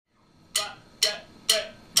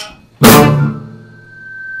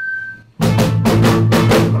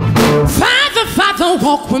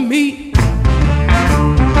walk with me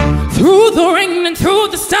through the rain and through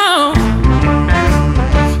the storm.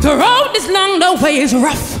 The road is long, the way is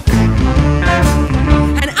rough,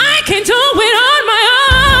 and I can do it on my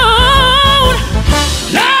own.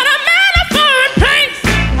 Lord, I'm in a foreign place.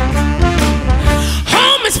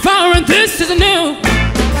 Home is far and this is new.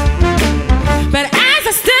 But as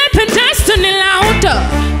I step in destiny louder,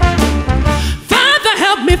 Father,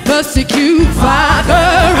 help me persecute. Father,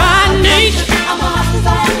 I need you. I'm a heart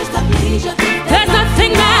desire to please you. There's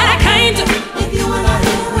nothing that I can't do if you are not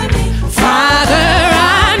here with me. Father,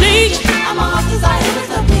 I need you. I'm a heart desire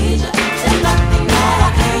to please you. There's nothing that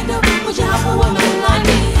I can't do. Would you help a woman like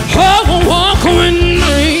me? Oh, walk with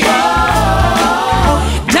me.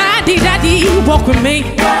 Daddy, daddy, walk with me.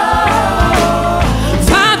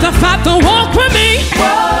 Father, father, walk with me.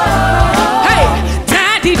 Hey,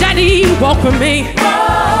 daddy, daddy, walk with me.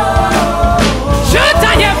 Should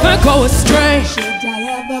I ever go astray? Should I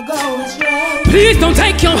ever go astray? Please don't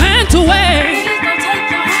take your hand away. Please don't take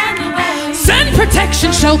your hand away. Send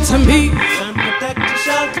protection, shelter me. Send protection,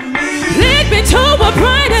 shelter me. Lead me to a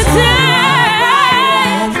brighter day.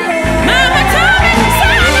 Mama told me to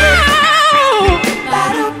say no.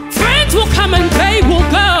 Friends will come and they will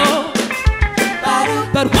go,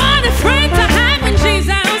 but what a friend to have in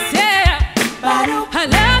Jesus, yeah. A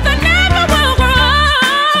love that never will grow.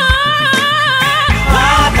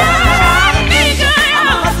 Father, I need you. I'm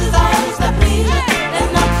a heart desire to please you.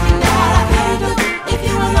 There's nothing that I can't do if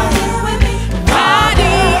you are not here with me.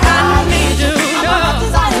 Daddy, I need you. I'm a heart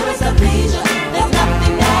desire to please you. There's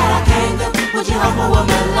nothing that I can't do. Would you help a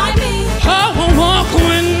woman like me? Oh, walk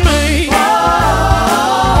with me.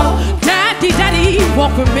 Daddy, daddy,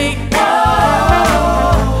 walk with me.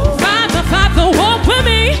 Father, father, walk with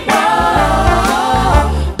me.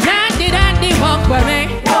 Daddy, daddy, walk with me.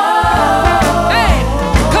 Hey,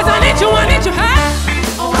 'cause I need you, hey.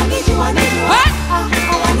 Oh, I need you, I need you. What?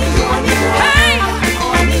 Oh, I need you, I need you. Hey.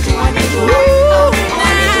 Oh, I need you, I need you. Ooh, Oh,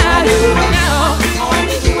 I need you, I need you. now. Oh, I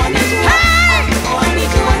need you, I need you. Hey. Oh, I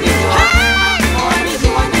need you, I need you. Hey. Oh, I need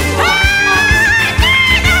you, I need you.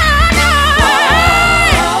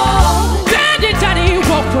 Daddy, daddy,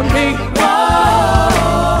 walk with me.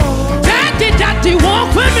 Daddy, daddy, walk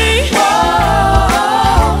with me.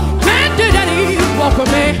 Daddy, daddy, walk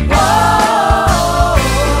with me.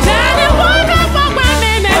 Daddy, walk with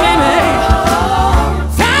me, me.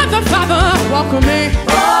 Father, father, walk with me.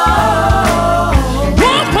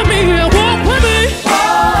 Walk with me, walk with me.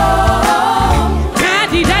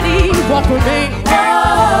 Daddy, daddy, walk with me.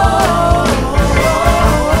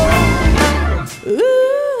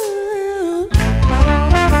 Ooh.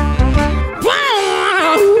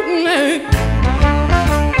 Wow.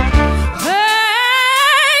 Hey,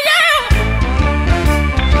 yeah.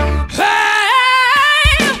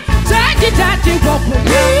 Hey, daddy, daddy, walk with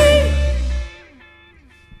me.